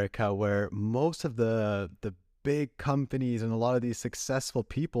America, where most of the big companies and a lot of these successful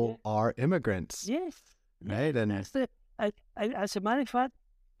people are immigrants. Yes. Right? And that's as a matter of fact,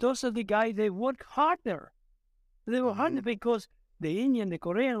 those are the guys, they work harder. They were harder because the Indian, the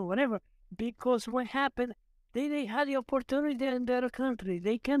Korean, whatever, because what happened, they had the opportunity in their country.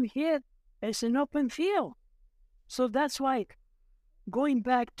 They came here as an open field. So that's why, going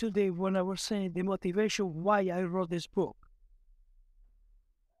back to when I was saying the motivation why I wrote this book,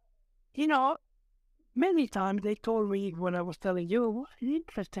 many times they told me when I was telling you, well,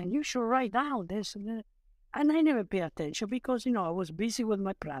 interesting, you should write down this and that. And I never pay attention because, I was busy with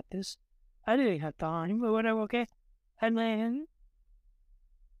my practice. I didn't have time or whatever, okay? And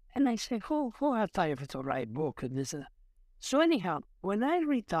I said, who had time to write a book and this and that? So anyhow, when I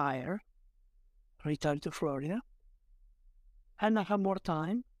retired to Florida, and I had more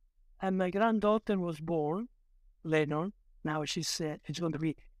time, and my granddaughter was born, Lennon. Now she's going to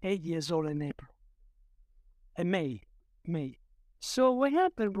be 8 years old in April. In May. So what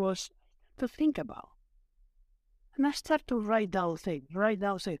happened was to think about. And I started to write down things.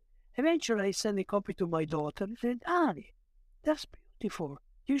 Eventually I sent a copy to my daughter and said, Ali, that's beautiful.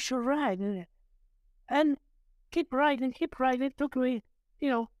 You should write. And keep writing. It took me,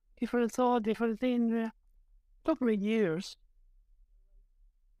 different thought, different things. Took me years.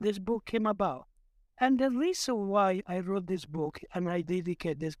 This book came about. And the reason why I wrote this book, and I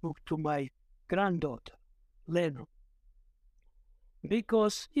dedicate this book to my granddaughter, Leno,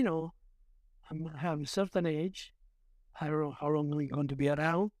 because, I have a certain age. I don't know how long I'm going to be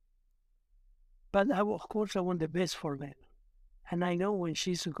around. But of course, I want the best for Leno. And I know when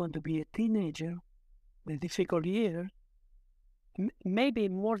she's going to be a teenager, the difficult year, maybe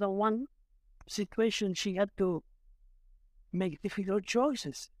more than one situation she had to make difficult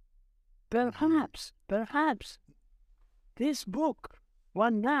choices. Perhaps, this book,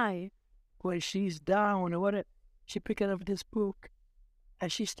 one night, when she's down or whatever, she picked up this book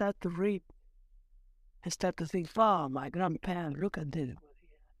and she started to read and start to think, oh, my grandparents, look at this.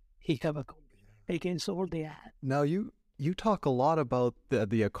 He have a against all the odds. Now, you talk a lot about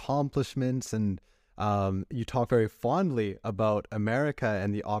the accomplishments, and you talk very fondly about America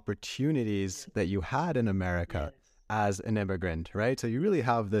and the opportunities that you had in America as an immigrant, right? So you really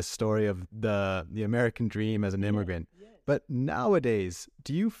have this story of the American dream as an immigrant. But nowadays,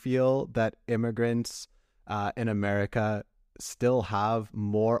 do you feel that immigrants in America still have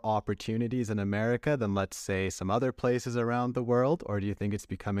more opportunities in America than, let's say, some other places around the world? Or do you think it's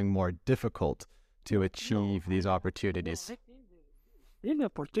becoming more difficult to achieve these opportunities? The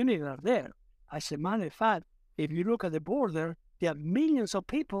opportunities are there. As a matter of fact, if you look at the border, there are millions of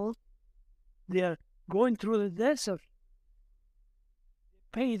people. They are going through the desert,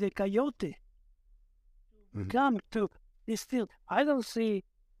 pay the coyote, come to this field. I don't see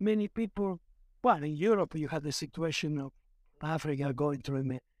many people. Well, in Europe, you have the situation of Africa going through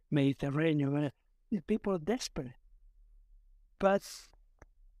the Mediterranean. The people are desperate. But,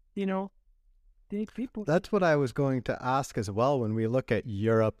 the people... That's what I was going to ask as well. When we look at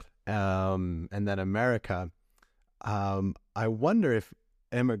Europe and then America, I wonder if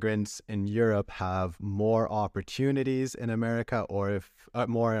immigrants in Europe have more opportunities in America, or if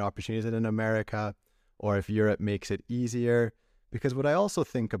more opportunities in America, or if Europe makes it easier. Because what I also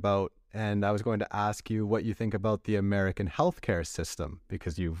think about, and I was going to ask you what you think about the American healthcare system,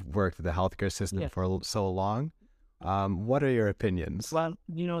 because you've worked with the healthcare system for so long. What are your opinions? Well,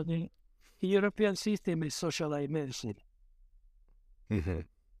 the European system is socialized medicine.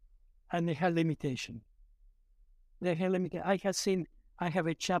 and they have limitation. They have limitation. I have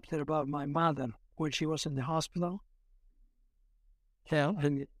a chapter about my mother when she was in the hospital. Yeah,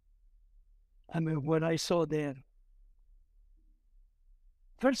 and I mean, what I saw there.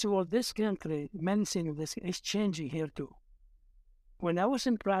 First of all, this country, medicine of this is changing here too. When I was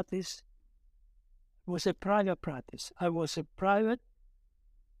in practice, it was a private practice. I was a private.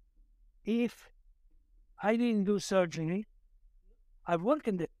 If I didn't do surgery, I work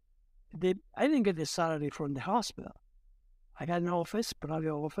in I didn't get the salary from the hospital. I had an office,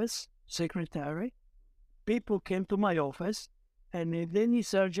 private office, secretary. People came to my office, and if they need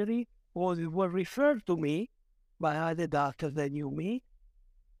surgery, or they were referred to me by other doctors that knew me.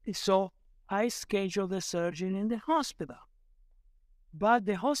 So I scheduled the surgery in the hospital. But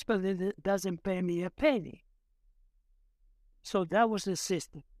the hospital doesn't pay me a penny. So that was the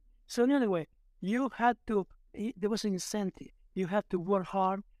system. So anyway, there was an incentive. You had to work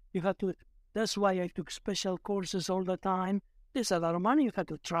hard. That's why I took special courses all the time. There's a lot of money. You had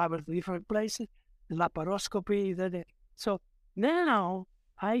to travel to different places, laparoscopy. So now,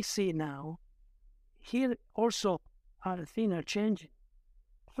 I see now, here also, things are changing.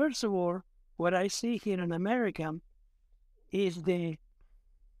 First of all, what I see here in America is the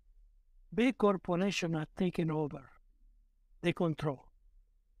big corporations are taking over the control.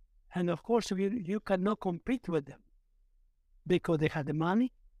 And of course, you cannot compete with them because they have the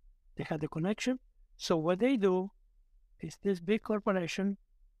money, they have the connection. So what they do is this big corporation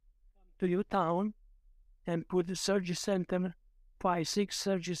come to your town and put a surgery center, 5, 6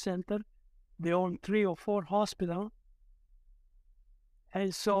 surgery center. They own 3 or 4 hospitals.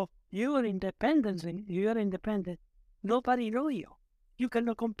 And so you are independent. Nobody knows you. You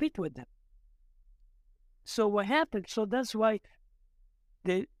cannot compete with them. So what happened? So that's why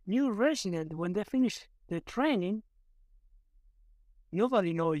the new resident, when they finish the training,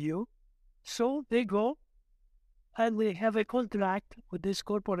 nobody knows you. So they go and they have a contract with this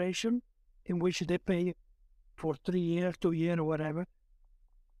corporation in which they pay for 3 years, 2 years, or whatever.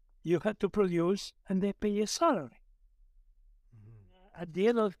 You have to produce, and they pay you a salary. At the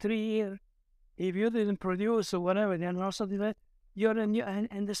end of 3 years, if you didn't produce or whatever, then also you're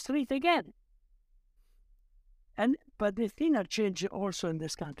in the street again. But the thing are changing also in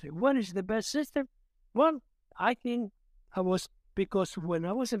this country. What is the best system? Well, I think because when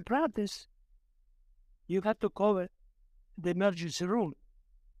I was in practice, you had to cover the emergency room.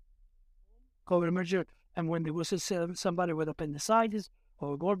 Cover emergency. And when there was somebody with appendicitis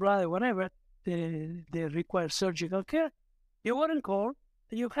or gallbladder, whatever, they require surgical care, you weren't called.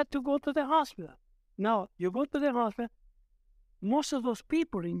 You had to go to the hospital. Now, you go to the hospital. Most of those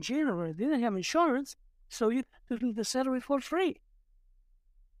people in general didn't have insurance, so you had to do the surgery for free.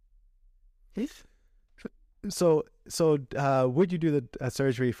 So, would you do the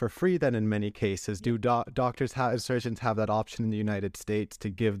surgery for free then in many cases? Do surgeons have that option in the United States to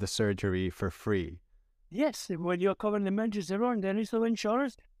give the surgery for free? Yes, when you're covering the emergency room and there is no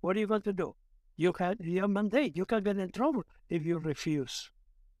insurance, what are you going to do? You have mandate. You can get in trouble if you refuse.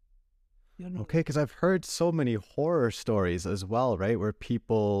 Okay, because I've heard so many horror stories as well, right? Where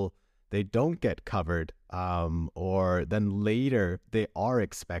people, they don't get covered, or then later they are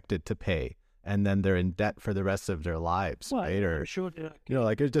expected to pay, and then they're in debt for the rest of their lives, right? Or sure,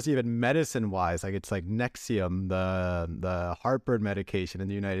 like it's just even medicine-wise, like it's like Nexium, the heartburn medication in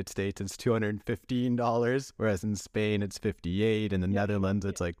the United States, it's $215, whereas in Spain it's $58, in the Netherlands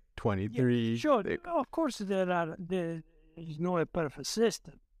it's like $23. Sure, of course there is no perfect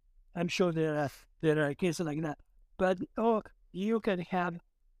system. I'm sure there are cases like that, but you can have,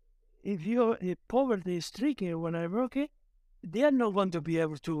 if poverty is tricky or whatever, okay, they are not going to be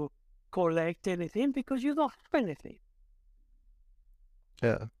able to collect anything because you don't have anything.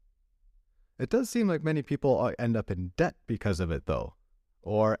 Yeah. It does seem like many people end up in debt because of it, though,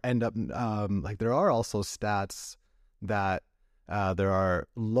 or end up like there are also stats that there are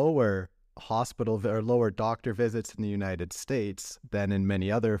lower lower doctor visits in the United States than in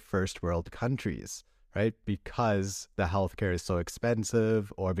many other first world countries, right? Because the healthcare is so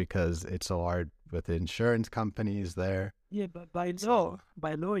expensive, or because it's so hard with insurance companies there. Yeah, but by law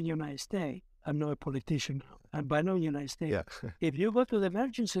in the United States, I'm not a politician now, and by law in the United States, if you go to the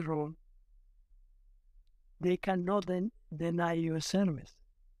emergency room, they cannot deny you a service.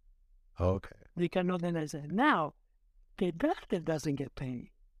 Okay. They cannot deny it. Now, the doctor doesn't get paid,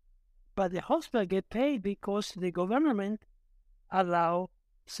 but the hospital get paid because the government allow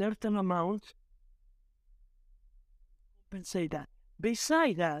certain amount to compensate that.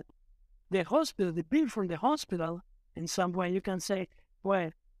 Besides that, the bill from the hospital, in some way you can say,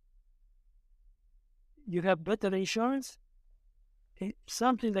 well, you have better insurance.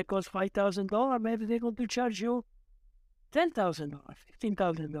 something that costs $5,000, maybe they're going to charge you $10,000,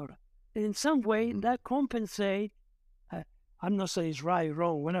 $15,000. In some way, that compensate. I'm not saying it's right,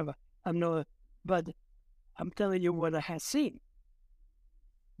 wrong, whatever. I'm not, but I'm telling you what I have seen.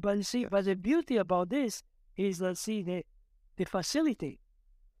 But you see, but the beauty about this is that the facility.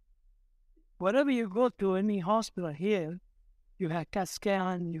 Wherever you go to any hospital here, you have CAT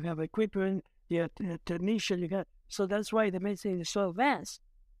scan, you have equipment, you have technician, so that's why the medicine is so advanced.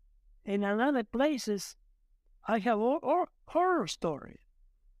 In other places, I have all horror stories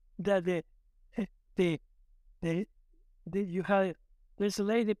that you have this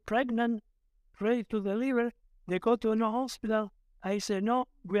lady pregnant, ready to deliver. They go to a hospital. I say, no,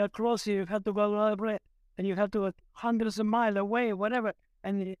 we are close. You have to go over, and you have to go hundreds of miles away, whatever.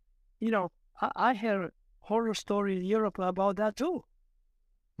 And I heard horror stories in Europe about that too.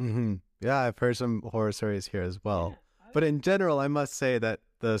 Mm-hmm. Yeah, I've heard some horror stories here as well. But in general, I must say that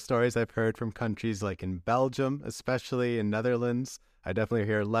the stories I've heard from countries like in Belgium, especially in Netherlands, I definitely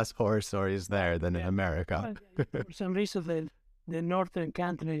hear less horror stories there than in America. For some reason, the northern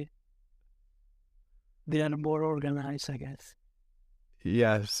country, they are more organized, I guess.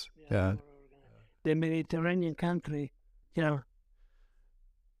 Yes, yeah. The Mediterranean country,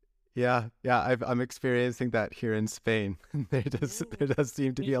 Yeah, I'm experiencing that here in Spain. There does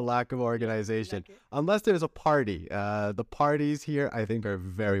seem to be a lack of organization, unless there's a party. The parties here, I think, are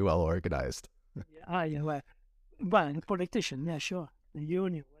very well organized. Well, politician, yeah, sure, the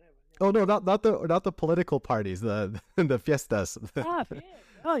union, whatever. Oh no, not the political parties, the fiestas.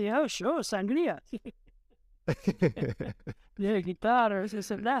 Yeah, sure, sangria. Yeah, guitars,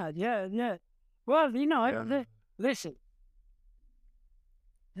 this and that. Yeah. Well, listen.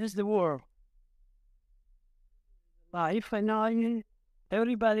 This is the world. Life, and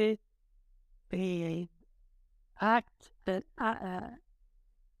everybody act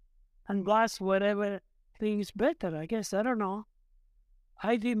and blast whatever thing is better, I guess. I don't know.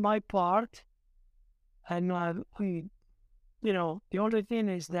 I did my part, and the only thing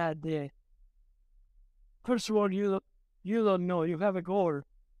is that first of all, you don't know. You have a goal.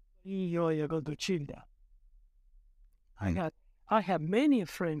 You're going to achieve that. I have many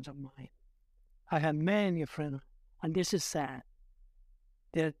friends of mine. I have many friends, and this is sad.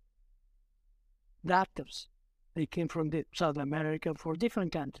 They're doctors. They came from South America, for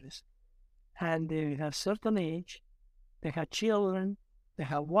different countries, and they have certain age. They have children. They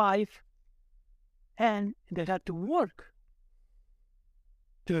have wife, and they have to work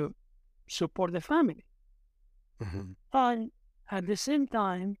to support the family. Mm-hmm. And at the same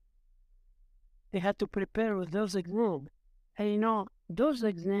time, they had to prepare with those exams. And those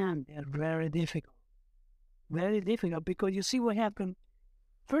exams are very difficult. Very difficult, because you see what happened.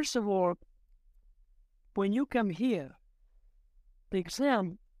 First of all, when you come here, the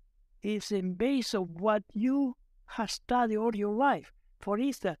exam is in base of what you have studied all your life. For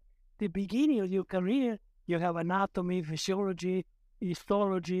instance, the beginning of your career, you have anatomy, physiology,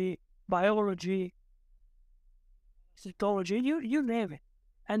 histology, biology, cytology, you name it.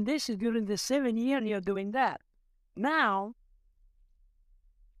 And this is during the 7 years you're doing that. Now,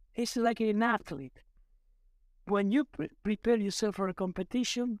 it's like an athlete. When you prepare yourself for a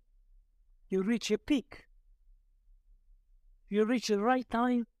competition, you reach a peak. You reach the right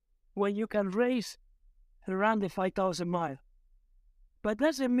time when you can race around the 5,000 miles. But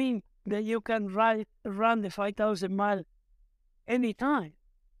doesn't mean that you can run the 5,000 miles anytime.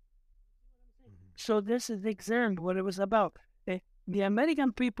 So this is the exam, what it was about. The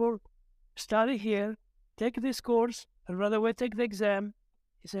American people study here, take this course, and right away take the exam.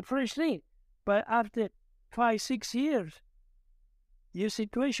 It's a fresh thing. But after 5-6 years, your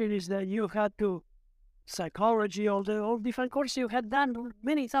situation is that you had to psychology, all different courses you had done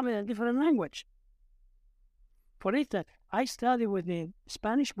many times in a different language. For instance, I studied with the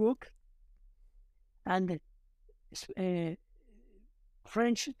Spanish book and the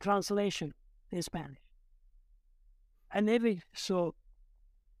French translation in Spanish. I never saw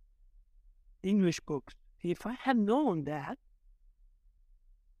English books. If I had known that,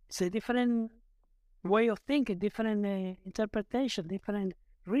 it's a different way of thinking, different interpretation, different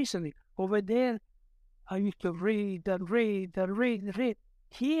reasoning. Over there, I used to read.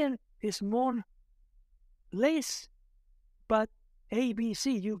 Here is less, but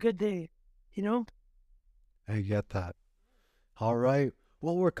ABC, you get I get that. All right.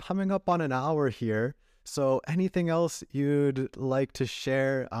 Well, we're coming up on an hour here. So anything else you'd like to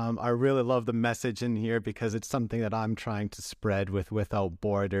share? I really love the message in here, because it's something that I'm trying to spread with Without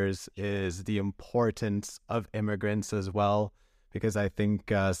Borders, is the importance of immigrants as well. Because I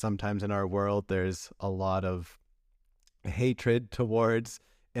think sometimes in our world, there's a lot of hatred towards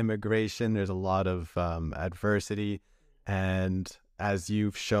immigration. There's a lot of adversity. And as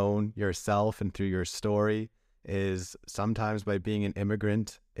you've shown yourself and through your story, is sometimes by being an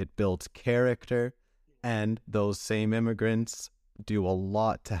immigrant, it builds character. And those same immigrants do a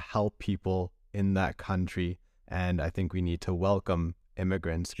lot to help people in that country. And I think we need to welcome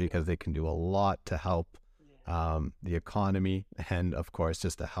immigrants because they can do a lot to help the economy and, of course,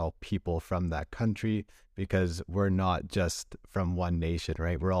 just to help people from that country, because we're not just from one nation,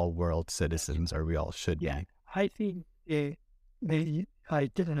 right? We're all world citizens, or we all should be. I think your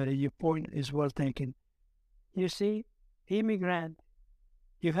point is well taken. You see, immigrant,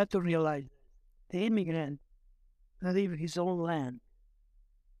 you have to realize the immigrant leave his own land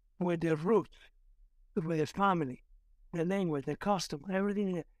with their roots, with his family, the language, the custom,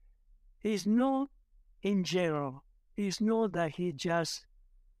 everything. He's not, in general, it's not that he just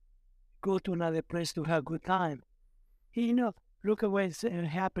go to another place to have a good time. Look at what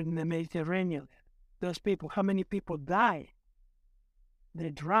happened in the Mediterranean. Those people, how many people die? They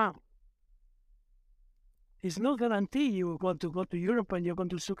drown. It's no guarantee you're going to go to Europe and you're going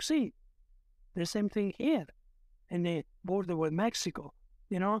to succeed. The same thing here in the border with Mexico.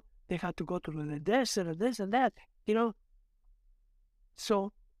 They had to go to the desert and this and that,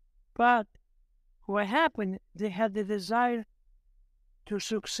 So, but what happened, they had the desire to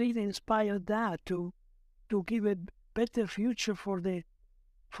succeed in spite of that, to give a better future for the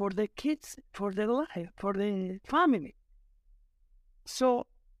kids, for their life, for the family. So,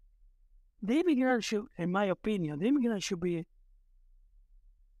 the immigrant should, in my opinion,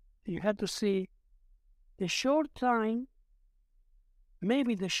 you have to see the short time,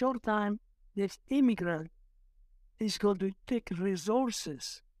 this immigrant is going to take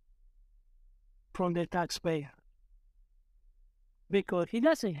resources from the taxpayer because he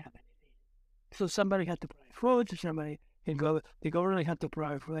doesn't have anything. So somebody had to provide food, the government had to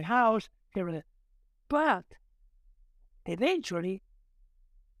provide for the house, everything. But eventually,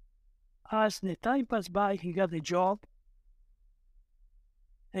 as the time passed by, he got a job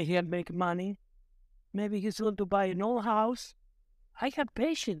and he had make money. Maybe he's going to buy an old house. I have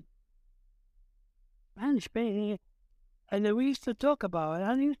patience. And we used to talk about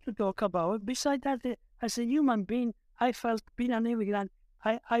it. Besides that, as a human being, I felt being an immigrant,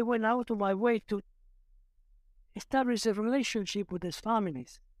 I went out of my way to establish a relationship with his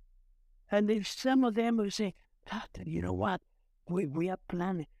families. And if some of them will say, Doctor, you know what? We are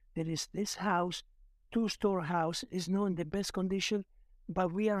planning. There is this house, 2-store house, is not in the best condition,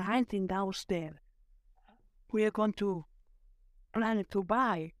 but we are renting downstairs. We are going to plan to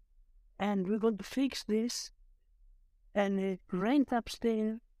buy, and we're going to fix this, and rent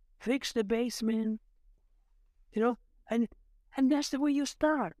upstairs, fix the basement, and that's the way you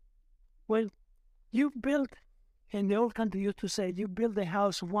start. Well, you build, in the old country used to say, you build the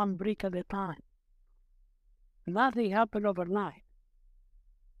house one brick at a time. Nothing happened overnight.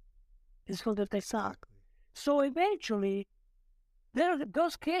 It's going to take time. So eventually, there are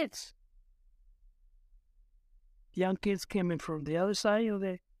those kids, young kids coming from the other side of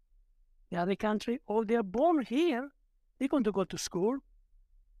the other country, or they're born here, they're going to go to school,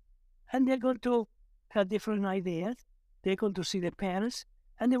 and they're going to have different ideas. They're going to see their parents,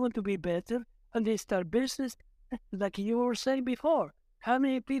 and they want to be better, and they start business, like you were saying before. How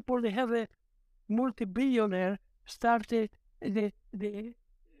many people they have a multi-billionaire started the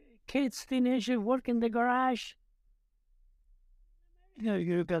kids, teenagers work in the garage?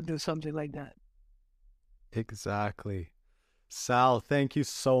 You can do something like that. Exactly. Sal, thank you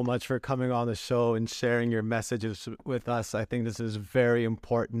so much for coming on the show and sharing your messages with us. I think this is very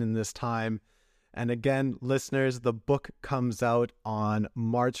important in this time. And again, listeners, the book comes out on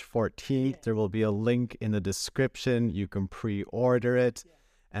March 14th. Yeah. There will be a link in the description. You can pre-order it. Yeah.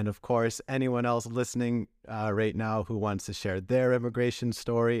 And of course, anyone else listening right now who wants to share their immigration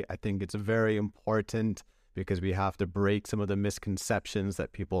story, I think it's very important because we have to break some of the misconceptions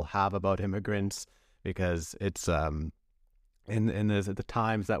that people have about immigrants, because it's in the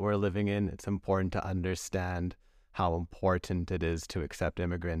times that we're living in, it's important to understand how important it is to accept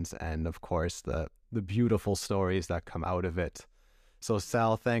immigrants and, of course, the beautiful stories that come out of it. So,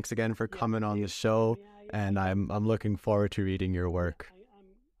 Sal, thanks again for coming on the show, and I'm looking forward to reading your work.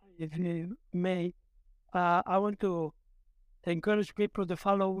 If you may, I want to encourage people to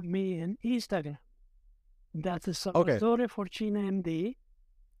follow me on Instagram. That's Salvatore Forcina MD,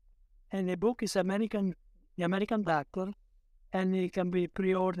 and the book is The American Doctor, and it can be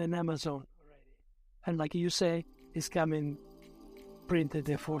pre-ordered on Amazon already. And like you say, it's coming printed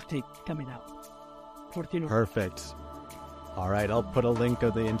the 14th, coming out. 14th. Perfect. All right, I'll put a link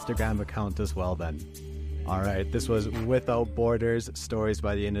of the Instagram account as well then. All right, this was Without Borders, Stories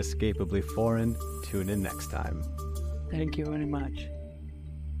by the Inescapably Foreign. Tune in next time. Thank you very much.